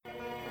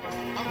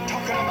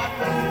talking about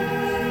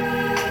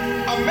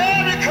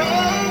America,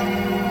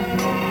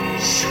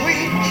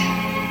 sweet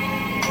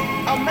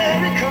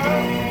America.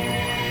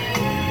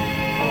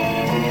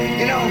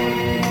 You know,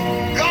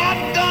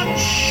 God done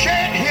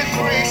shed his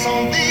grace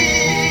on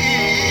thee.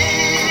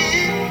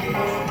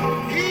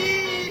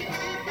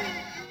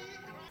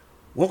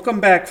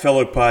 Welcome back,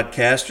 fellow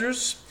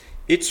podcasters.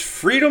 It's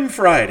Freedom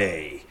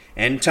Friday,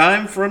 and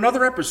time for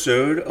another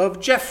episode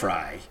of Jeff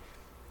Fry,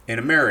 an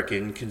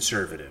American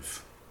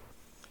conservative.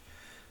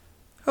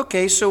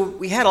 Okay, so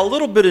we had a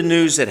little bit of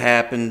news that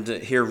happened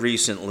here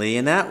recently,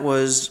 and that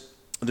was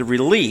the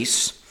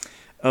release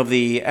of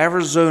the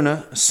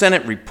Arizona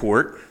Senate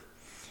report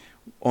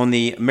on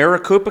the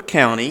Maricopa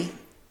County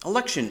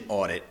election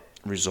audit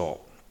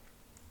result.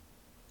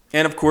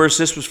 And of course,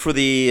 this was for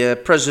the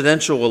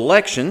presidential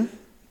election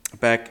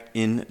back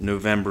in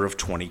November of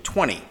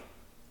 2020.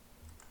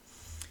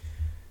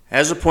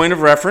 As a point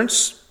of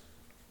reference,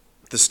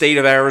 the state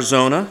of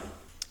Arizona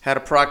had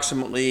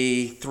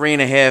approximately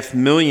 3.5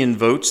 million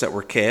votes that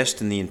were cast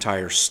in the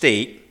entire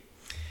state.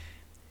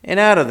 And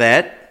out of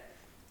that,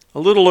 a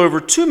little over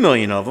 2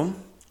 million of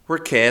them were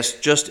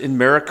cast just in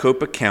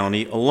Maricopa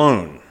County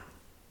alone.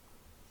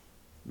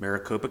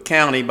 Maricopa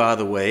County, by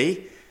the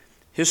way,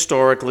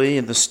 historically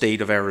in the state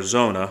of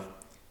Arizona,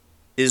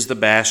 is the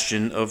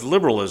bastion of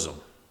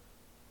liberalism.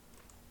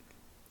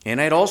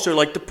 And I'd also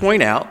like to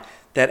point out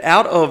that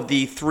out of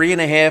the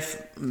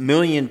 3.5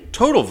 million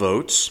total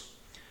votes,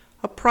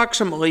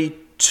 approximately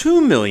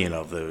 2 million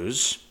of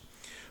those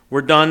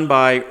were done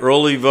by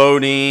early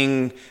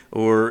voting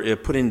or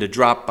put into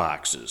drop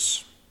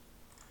boxes.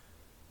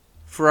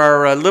 For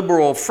our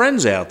liberal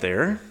friends out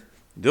there,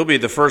 they'll be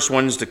the first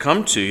ones to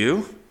come to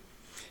you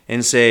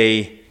and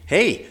say,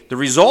 hey, the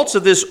results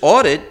of this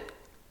audit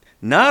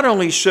not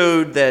only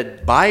showed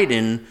that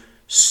Biden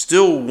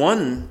still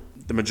won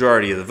the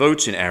majority of the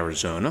votes in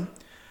Arizona,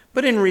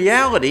 but in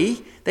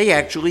reality, they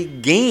actually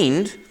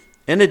gained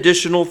an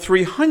additional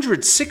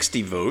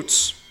 360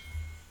 votes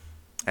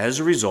as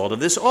a result of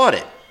this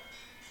audit.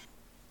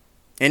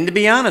 And to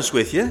be honest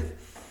with you,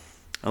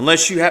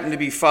 unless you happen to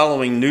be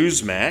following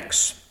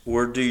Newsmax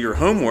or do your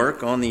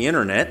homework on the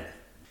internet,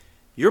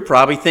 you're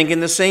probably thinking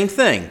the same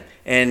thing.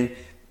 And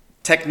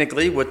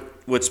technically,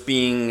 what's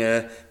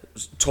being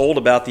told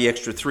about the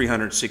extra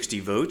 360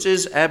 votes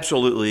is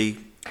absolutely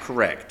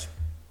correct.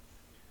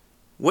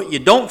 What you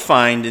don't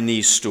find in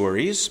these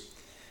stories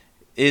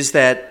is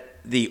that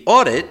the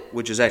audit,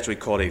 which is actually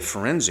called a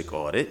forensic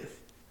audit,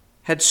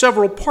 had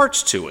several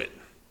parts to it,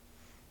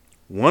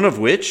 one of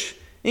which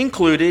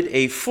included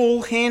a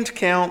full hand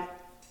count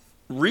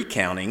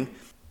recounting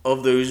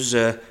of those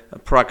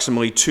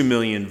approximately 2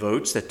 million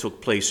votes that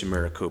took place in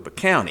Maricopa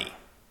County,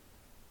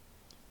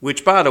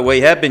 which, by the way,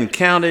 have been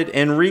counted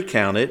and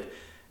recounted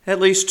at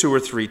least 2 or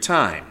 3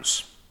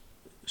 times.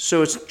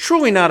 So it's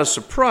truly not a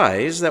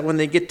surprise that when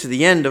they get to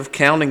the end of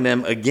counting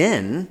them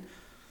again,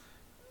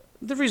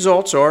 the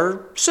results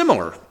are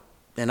similar.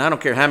 And I don't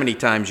care how many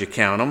times you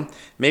count them.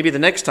 Maybe the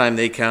next time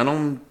they count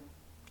them,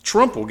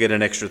 Trump will get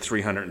an extra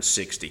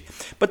 360.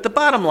 But the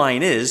bottom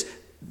line is,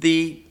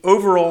 the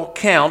overall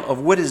count of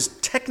what is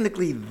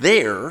technically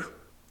there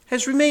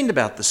has remained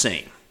about the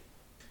same.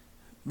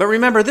 But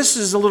remember, this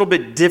is a little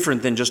bit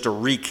different than just a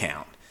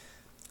recount.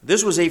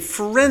 This was a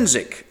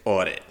forensic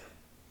audit.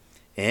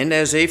 And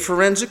as a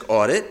forensic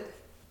audit,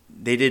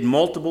 they did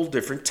multiple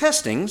different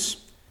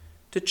testings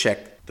to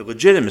check the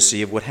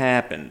legitimacy of what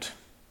happened.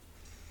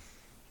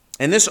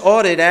 And this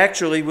audit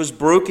actually was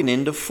broken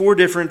into 4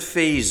 different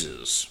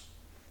phases: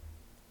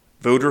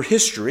 voter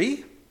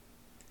history,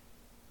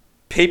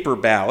 paper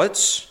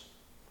ballots,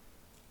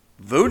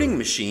 voting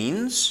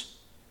machines,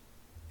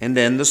 and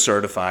then the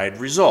certified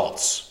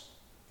results.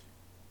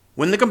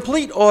 When the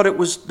complete audit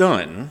was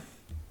done,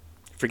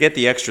 forget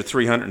the extra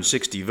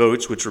 360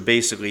 votes, which were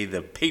basically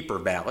the paper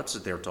ballots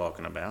that they're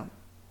talking about,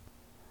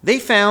 they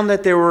found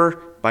that there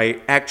were,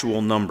 by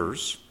actual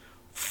numbers,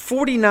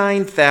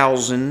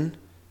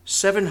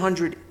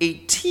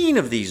 49,718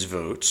 of these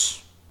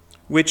votes,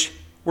 which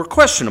were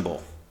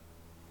questionable.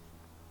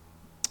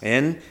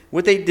 And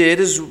what they did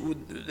is,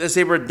 as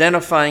they were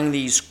identifying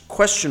these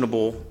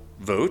questionable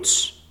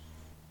votes,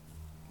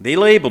 they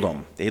labeled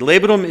them. They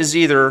labeled them as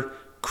either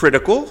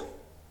critical,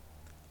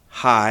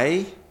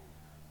 high,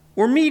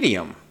 or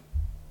medium.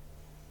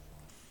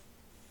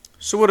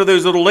 So what do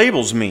those little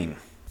labels mean?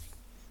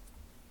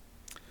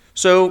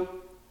 So,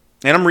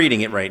 and I'm reading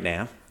it right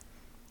now,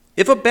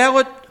 if a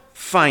ballot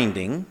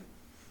finding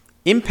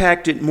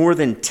impacted more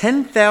than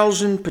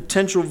 10,000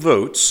 potential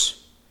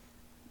votes,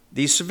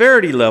 the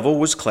severity level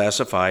was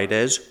classified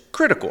as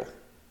critical.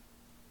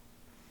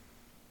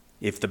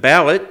 If the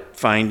ballot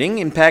finding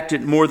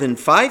impacted more than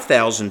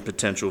 5,000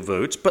 potential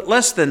votes, but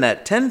less than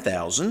that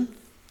 10,000,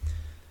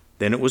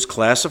 then it was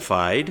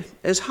classified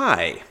as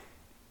high.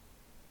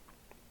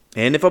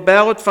 And if a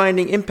ballot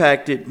finding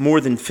impacted more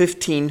than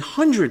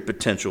 1,500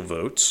 potential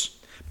votes,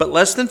 but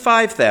less than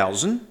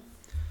 5,000,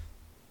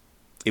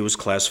 it was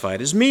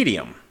classified as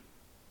medium.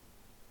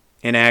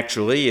 And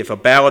actually, if a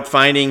ballot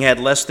finding had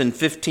less than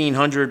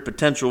 1,500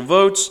 potential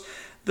votes,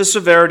 the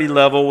severity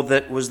level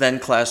that was then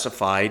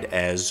classified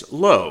as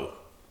low,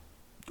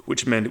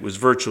 which meant it was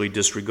virtually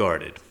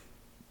disregarded.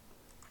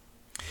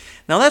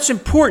 Now that's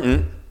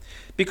important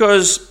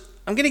because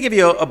I'm going to give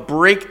you a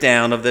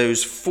breakdown of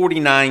those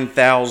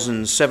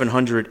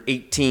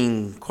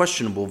 49,718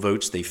 questionable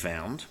votes they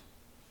found.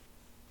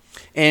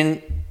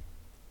 And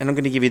I'm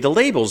going to give you the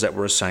labels that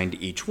were assigned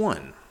to each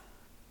one.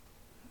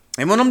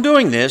 And when I'm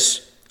doing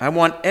this, I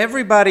want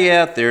everybody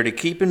out there to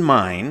keep in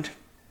mind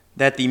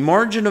that the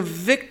margin of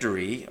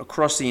victory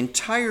across the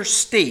entire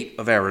state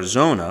of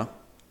Arizona,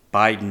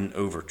 Biden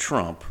over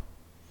Trump,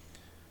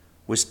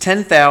 was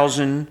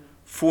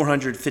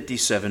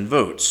 10,457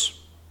 votes.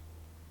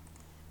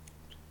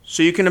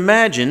 So you can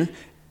imagine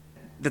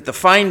that the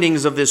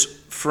findings of this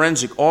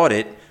forensic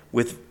audit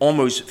with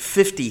almost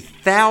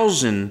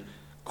 50,000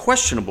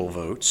 questionable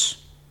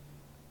votes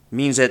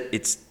means that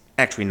it's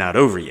actually not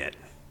over yet.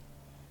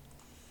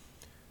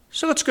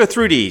 So let's go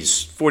through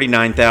these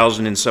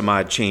 49,000 and some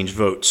odd change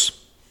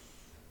votes.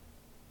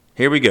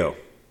 Here we go.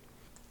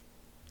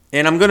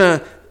 And I'm going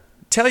to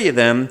tell you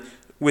them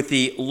with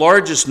the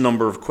largest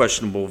number of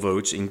questionable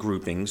votes in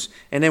groupings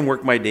and then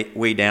work my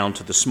way down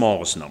to the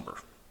smallest number.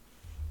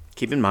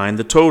 Keep in mind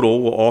the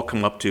total will all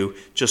come up to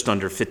just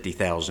under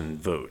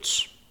 50,000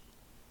 votes.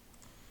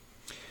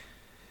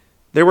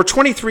 There were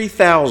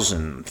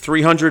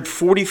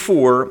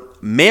 23,344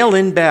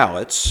 mail-in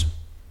ballots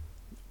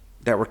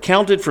that were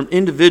counted from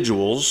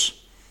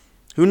individuals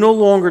who no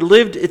longer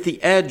lived at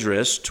the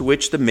address to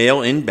which the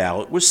mail-in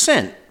ballot was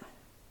sent.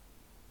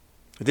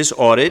 This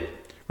audit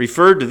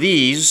referred to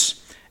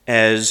these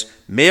as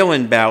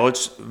mail-in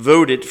ballots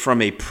voted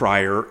from a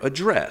prior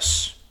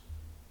address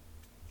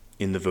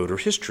in the voter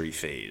history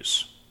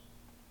phase.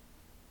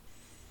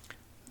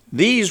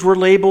 These were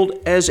labeled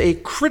as a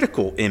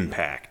critical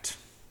impact.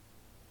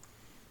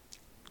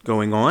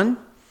 Going on,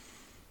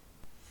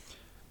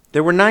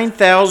 there were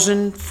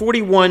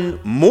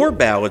 9,041 more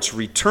ballots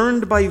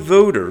returned by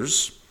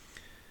voters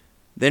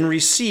than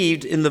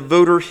received in the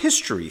voter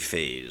history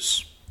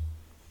phase.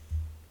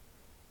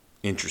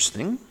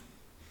 Interesting.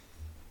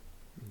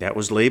 That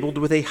was labeled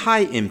with a high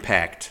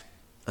impact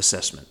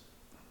assessment.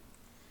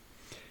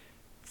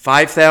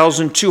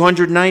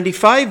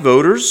 5,295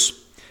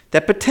 voters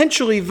that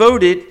potentially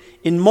voted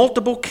in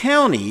multiple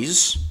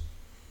counties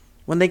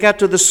when they got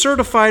to the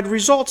certified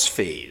results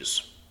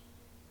phase.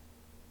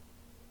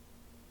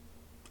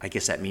 I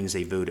guess that means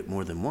they voted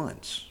more than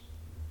once.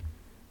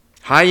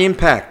 High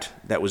impact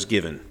that was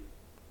given.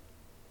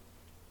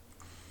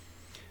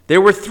 There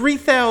were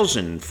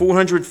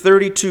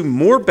 3,432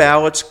 more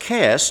ballots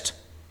cast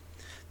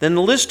than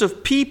the list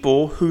of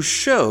people who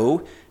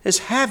show as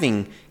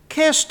having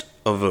cast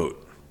a vote.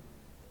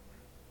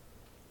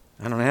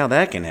 I don't know how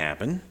that can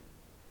happen.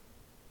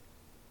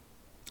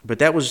 But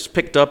that was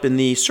picked up in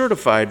the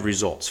certified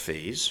results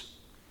phase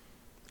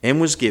and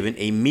was given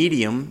a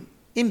medium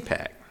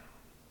impact.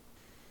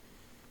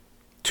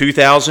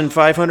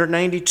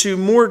 2,592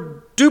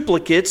 more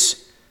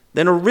duplicates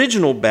than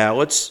original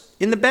ballots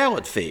in the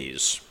ballot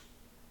phase,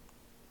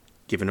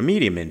 given a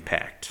medium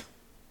impact.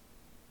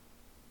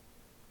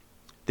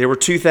 There were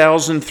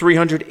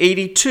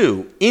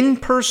 2,382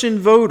 in-person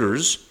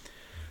voters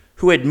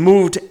who had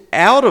moved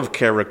out of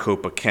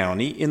Maricopa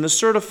County in the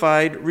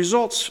certified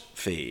results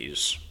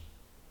phase.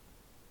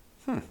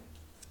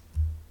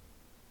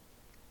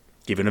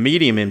 Given a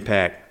medium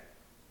impact.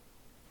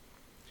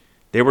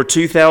 There were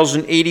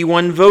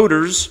 2,081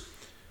 voters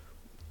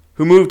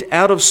who moved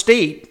out of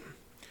state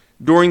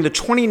during the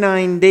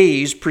 29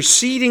 days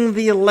preceding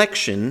the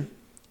election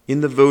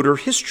in the voter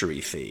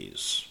history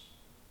phase.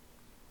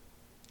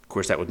 Of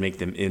course, that would make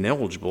them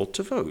ineligible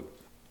to vote,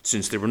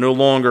 since they were no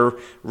longer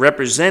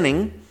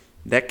representing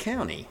that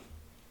county.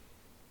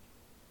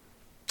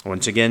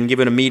 Once again,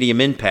 given a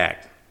medium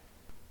impact.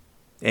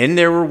 And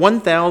there were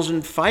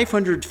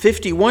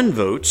 1,551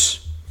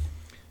 votes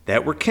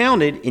that were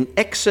counted in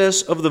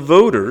excess of the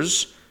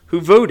voters who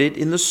voted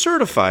in the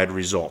certified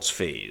results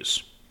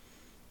phase,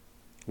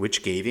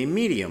 which gave a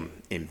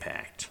medium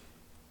impact.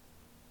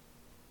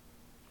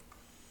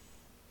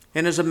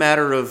 And as a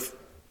matter of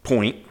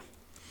point,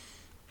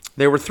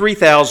 there were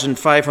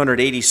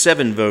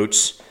 3,587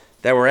 votes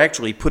that were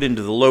actually put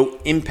into the low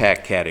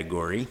impact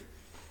category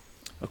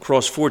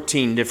across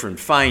 14 different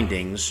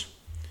findings,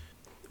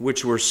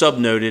 which were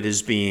subnoted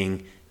as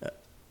being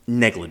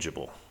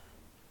negligible.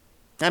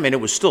 I mean,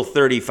 it was still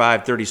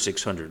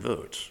 3,600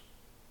 votes.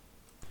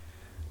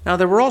 Now,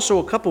 there were also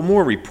a couple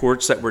more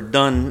reports that were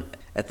done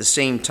at the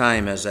same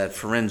time as that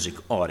forensic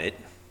audit.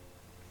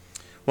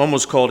 One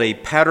was called a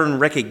Pattern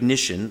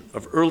Recognition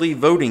of Early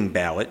Voting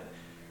Ballot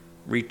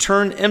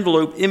Return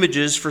Envelope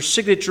Images for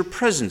Signature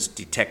Presence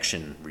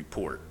Detection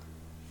report.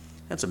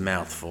 That's a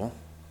mouthful.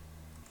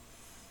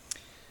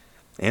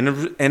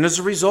 And as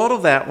a result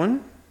of that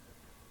one,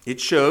 it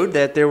showed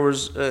that there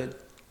was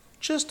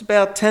just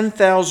about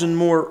 10,000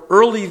 more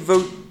early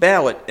vote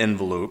ballot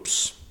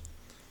envelopes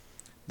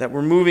that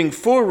were moving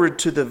forward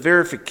to the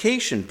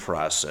verification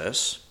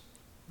process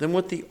than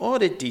what the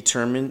audit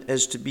determined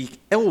as to be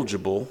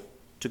eligible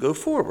to go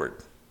forward.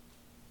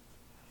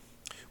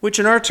 which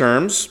in our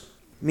terms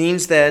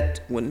means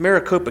that when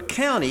Maricopa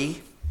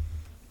County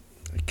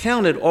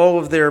counted all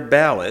of their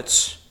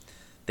ballots,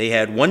 they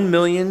had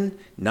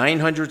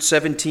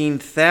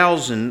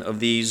 1,917,000 of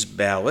these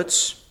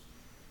ballots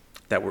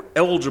that were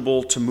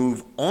eligible to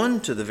move on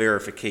to the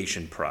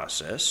verification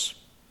process,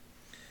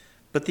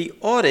 but the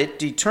audit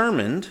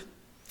determined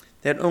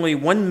that only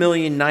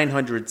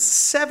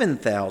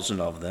 1,907,000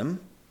 of them,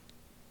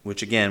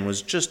 which again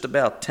was just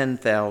about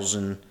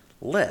 10,000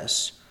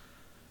 less,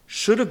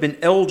 should have been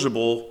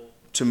eligible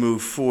to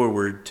move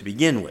forward to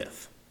begin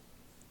with.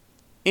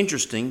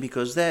 Interesting,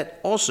 because that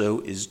also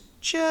is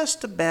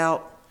just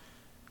about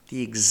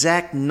the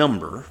exact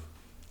number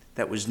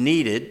that was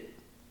needed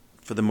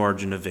for the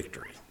margin of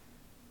victory.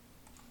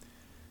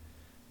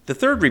 The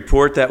third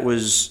report that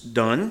was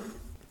done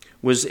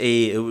was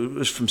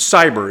from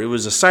Cyber. It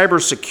was a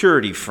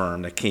cybersecurity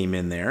firm that came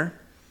in there,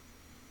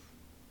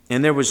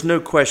 and there was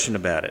no question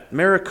about it.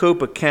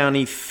 Maricopa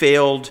County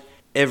failed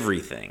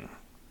everything.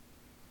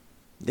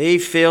 They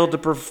failed to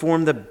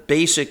perform the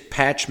basic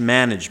patch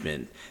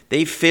management.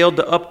 They failed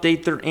to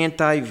update their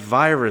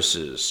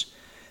antiviruses.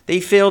 They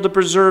failed to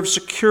preserve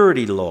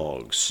security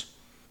logs.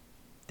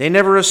 They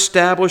never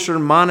established or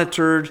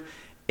monitored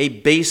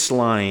a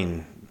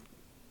baseline.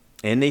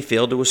 And they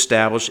failed to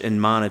establish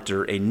and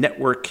monitor a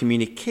network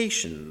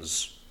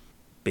communications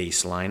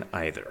baseline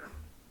either.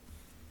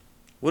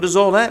 What does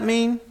all that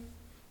mean?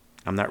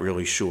 I'm not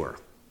really sure.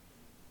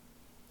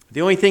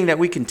 The only thing that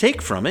we can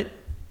take from it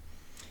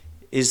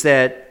is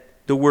that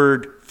the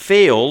word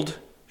failed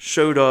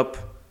showed up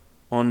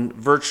on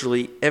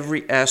virtually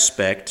every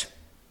aspect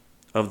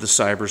of the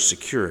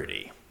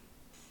cybersecurity.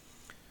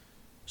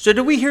 So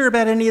did we hear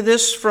about any of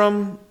this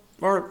from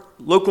our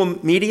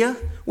local media,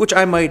 which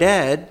I might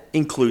add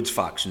includes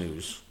Fox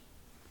News?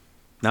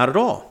 Not at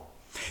all.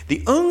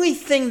 The only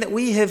thing that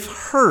we have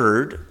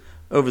heard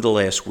over the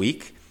last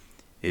week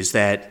is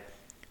that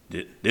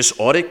this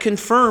audit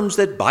confirms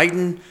that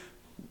Biden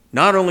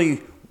not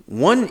only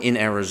won in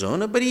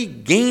Arizona, but he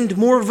gained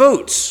more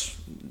votes.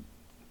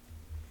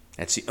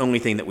 That's the only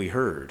thing that we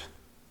heard.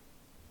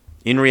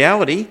 In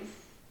reality,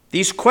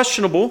 these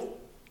questionable,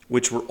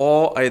 which were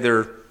all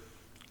either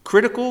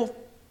critical,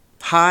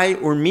 high,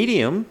 or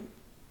medium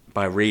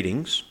by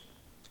ratings,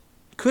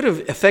 could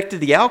have affected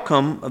the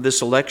outcome of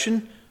this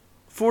election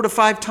 4 to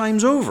 5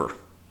 times over.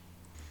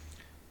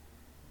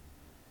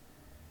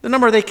 The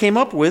number they came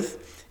up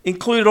with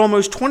included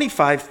almost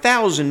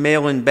 25,000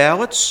 mail-in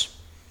ballots,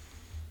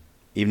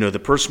 even though the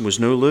person was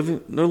no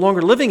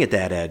longer living at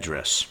that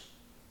address.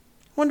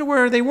 Wonder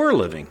where they were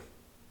living.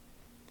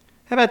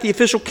 How about the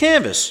official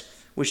canvass,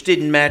 which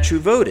didn't match who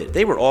voted?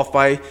 They were off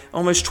by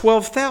almost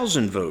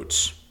 12,000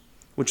 votes,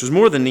 which was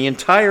more than the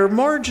entire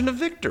margin of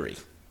victory.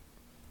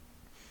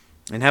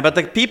 And how about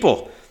the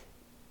people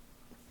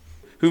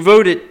who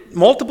voted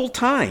multiple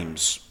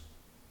times?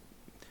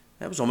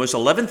 That was almost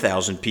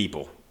 11,000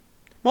 people,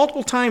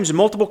 multiple times in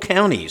multiple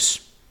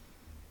counties.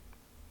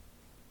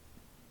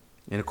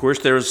 And of course,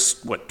 there's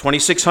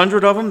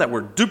 2,600 of them that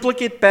were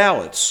duplicate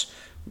ballots,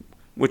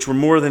 which were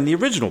more than the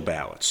original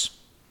ballots.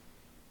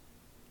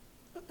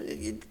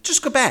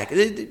 Just go back.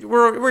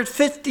 We're at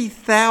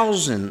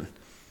 50,000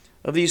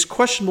 of these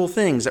questionable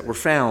things that were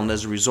found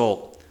as a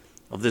result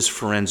of this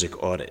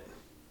forensic audit.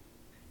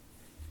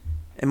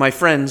 And my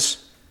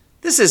friends,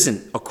 this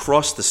isn't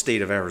across the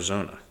state of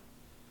Arizona.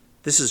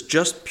 This is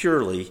just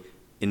purely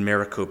in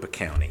Maricopa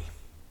County.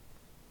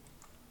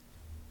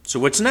 So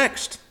what's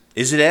next?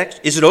 Is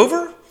it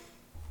over?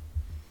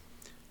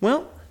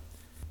 Well,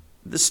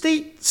 the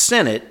state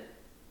Senate,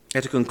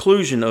 at the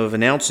conclusion of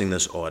announcing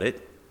this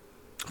audit,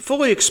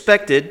 fully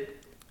expected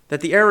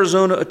that the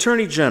Arizona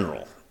Attorney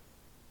General,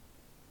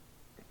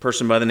 a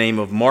person by the name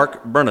of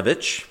Mark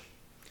Brnovich,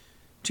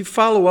 to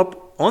follow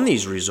up on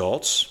these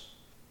results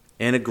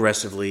and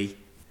aggressively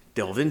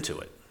delve into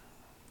it.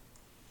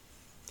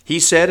 He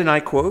said, and I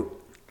quote,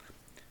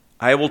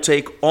 "I will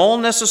take all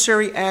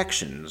necessary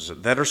actions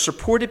that are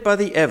supported by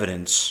the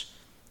evidence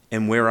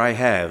and where I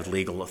have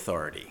legal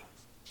authority."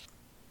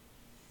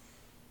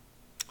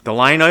 The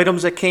line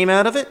items that came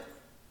out of it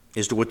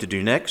as to what to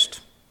do next.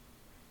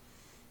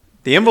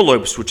 The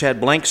envelopes which had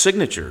blank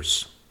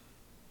signatures,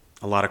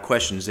 a lot of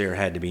questions there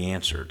had to be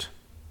answered.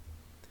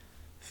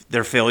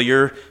 Their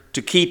failure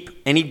to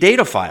keep any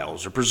data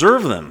files or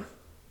preserve them.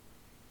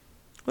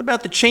 What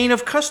about the chain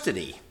of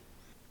custody?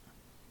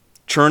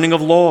 Churning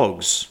of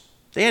logs.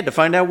 They had to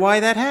find out why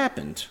that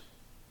happened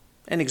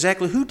and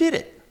exactly who did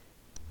it.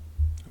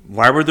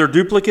 Why were there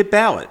duplicate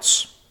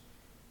ballots?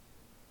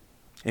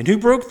 And who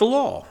broke the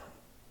law?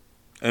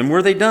 And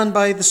were they done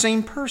by the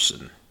same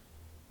person?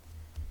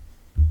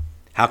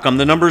 How come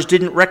the numbers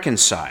didn't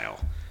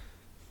reconcile?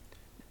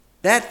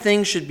 That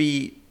thing should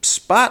be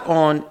spot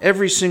on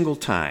every single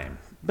time,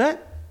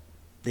 but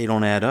they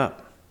don't add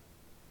up.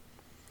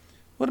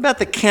 What about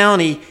the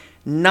county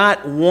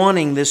not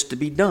wanting this to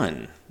be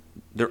done?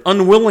 Their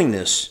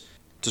unwillingness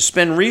to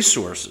spend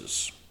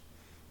resources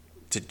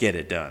to get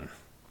it done.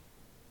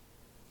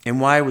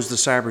 And why was the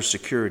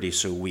cybersecurity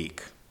so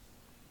weak?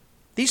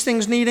 These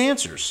things need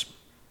answers.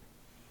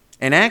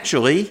 And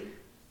actually,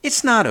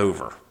 it's not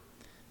over.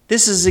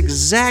 This is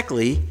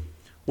exactly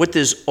what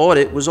this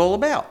audit was all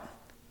about,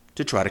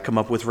 to try to come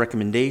up with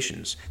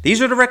recommendations.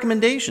 These are the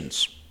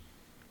recommendations.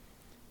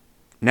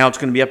 Now it's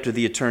going to be up to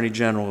the Attorney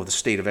General of the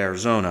state of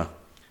Arizona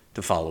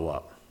to follow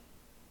up.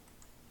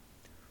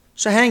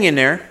 So hang in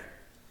there.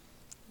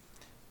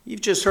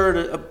 You've just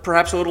heard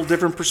perhaps a little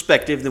different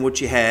perspective than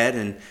what you had,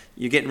 and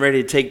you're getting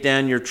ready to take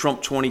down your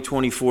Trump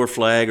 2024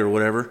 flag or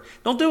whatever.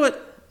 Don't do it.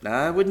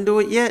 I wouldn't do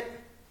it yet.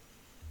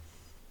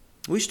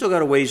 We still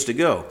got a ways to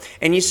go.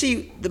 And you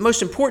see, the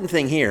most important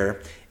thing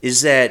here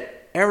is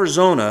that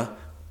Arizona,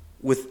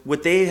 with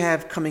what they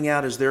have coming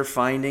out as their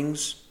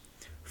findings,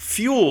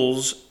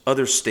 fuels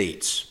other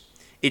states.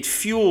 It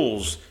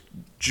fuels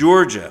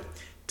Georgia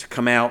to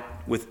come out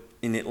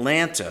in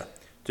Atlanta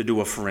to do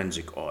a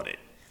forensic audit.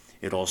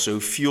 It also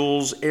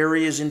fuels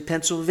areas in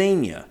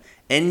Pennsylvania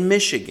and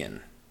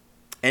Michigan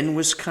and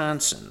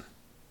Wisconsin.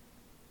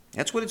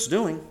 That's what it's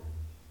doing.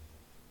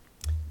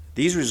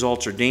 These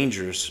results are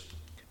dangerous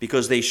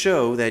because they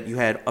show that you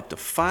had up to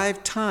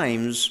 5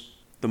 times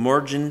the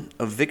margin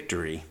of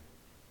victory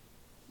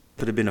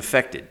could have been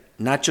affected,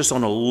 not just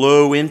on a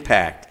low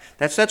impact.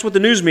 That's what the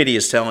news media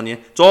is telling you.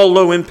 It's all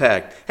low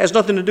impact. Has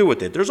nothing to do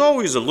with it. There's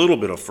always a little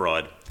bit of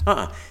fraud.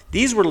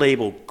 These were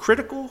labeled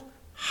critical,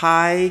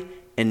 high,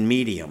 and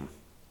medium.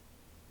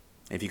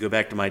 If you go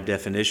back to my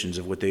definitions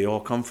of what they all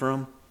come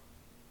from,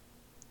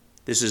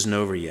 this isn't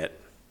over yet.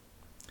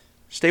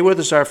 Stay with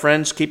us, our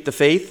friends. Keep the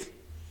faith.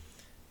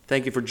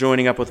 Thank you for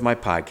joining up with my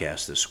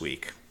podcast this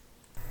week.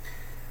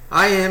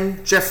 I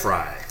am Jeff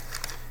Fry,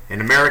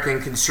 an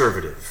American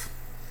conservative.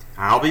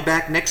 I'll be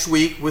back next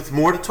week with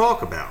more to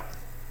talk about.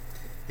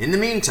 In the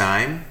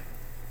meantime,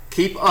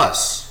 keep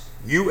us,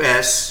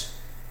 U.S.,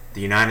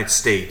 the United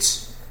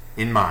States,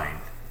 in mind.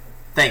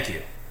 Thank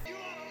you.